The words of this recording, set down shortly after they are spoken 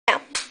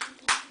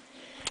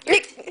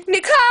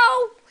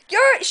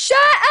Shut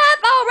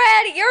up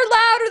already! You're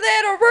louder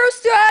than a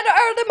rooster in the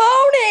early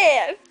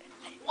morning!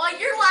 Well,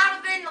 you're louder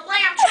than the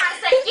lamb trying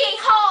to say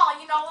yee-haw,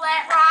 you know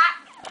that, right?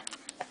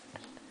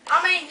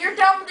 I mean, you're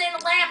dumber than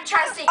a lamb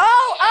trying to say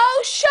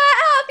Oh, shut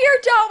up! You're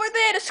dumber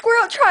than a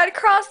squirrel trying to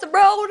cross the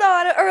road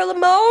on an early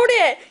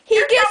morning! He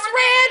gets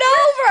ran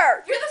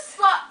over! You're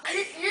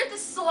the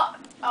slow...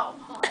 Oh,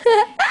 hold on.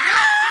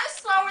 You're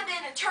slower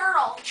than a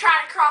turtle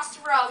trying to cross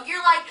the road.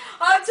 You're like,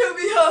 I'm too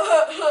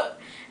behind.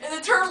 And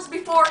the turtle's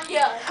before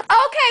you.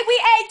 Okay,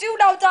 we ain't do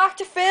no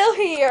Dr. Phil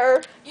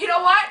here. You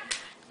know what?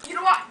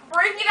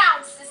 Bring it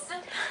on, sister.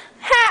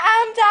 Hi,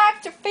 I'm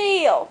Dr.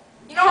 Phil.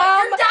 You know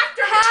what? You're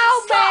Dr.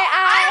 How may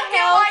I don't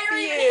get why help you're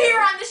you? even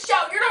here on the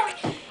show.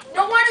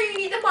 No wonder you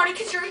need the money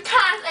because you're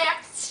kind of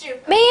acting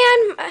stupid.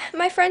 Man,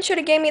 my friend should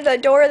have gave me the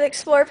Dora the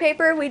Explorer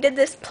paper. We did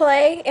this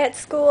play at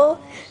school,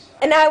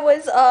 and I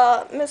was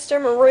Mr.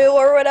 Maru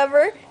or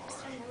whatever.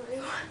 Mr.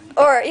 Maru.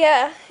 Or,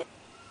 yeah.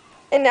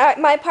 And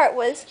my part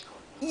was,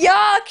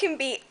 y'all can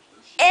be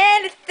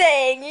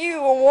anything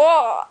you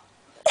want.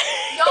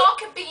 Y'all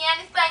can be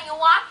anything you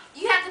want.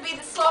 You have to be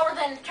the slower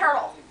than the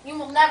turtle. You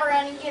will never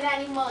get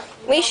any money.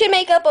 We should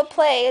make up a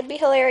play. It'd be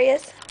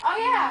hilarious. Oh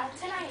yeah,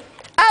 tonight.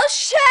 Oh,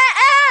 shut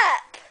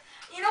up!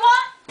 You know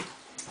what?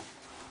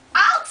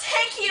 I'll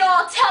take you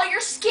all till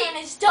your skin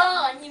is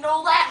done. You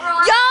know that,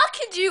 right? Y'all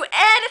can do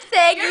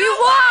anything you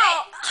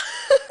want.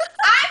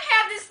 I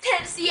have this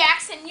Tennessee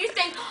accent. You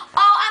think, oh,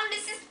 I'm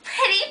Mrs.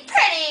 Pretty,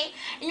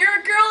 and you're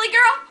a girly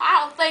girl?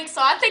 I don't think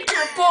so. I think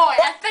you're a boy.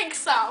 I think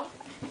so.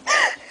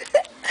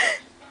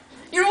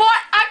 You know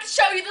what? I can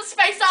show you this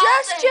face all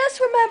day. Just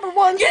remember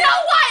one thing. You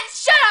know what?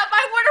 Shut up.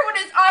 I wonder what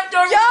it's I'm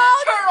done with the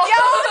turtle.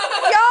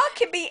 Y'all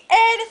can be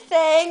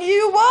anything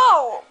you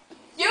want.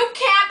 You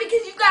can't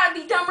because you gotta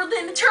be dumber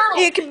than the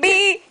turtle. You can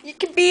be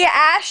an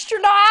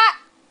astronaut.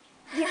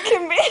 You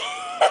can be.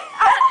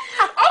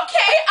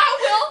 Okay, I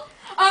will.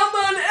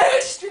 I'm an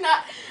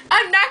astronaut.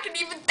 I'm not gonna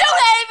even do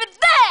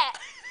that.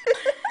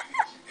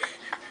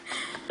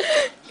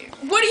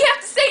 What do you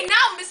have to say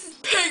now, Mrs.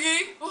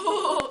 Piggy?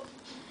 Oh,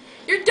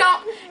 you're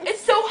dumb.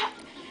 It's so.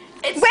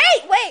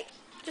 Wait.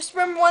 Just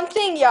remember one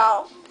thing,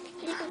 y'all.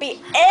 You can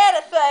be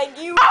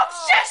anything you want.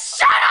 Oh, just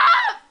shut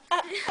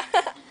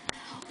up!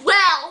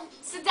 Well,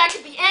 since I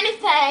could be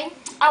anything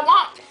I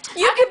want,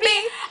 I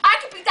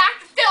could be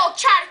Dr. Phil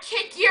trying to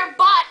kick your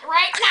butt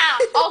right now,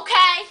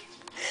 okay?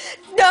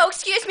 No,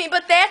 excuse me,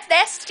 but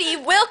that's Steve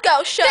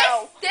Wilco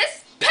show.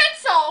 This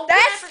pencil.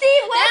 That's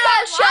Steve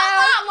Wilco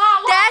show.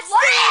 That's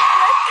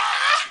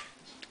Steve.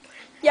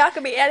 Y'all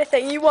can be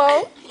anything you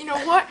want. You know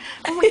what?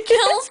 I'm gonna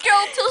kill this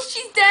girl till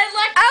she's dead.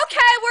 Like.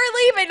 Okay, we're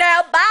leaving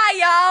now. Bye,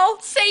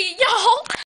 y'all. See y'all.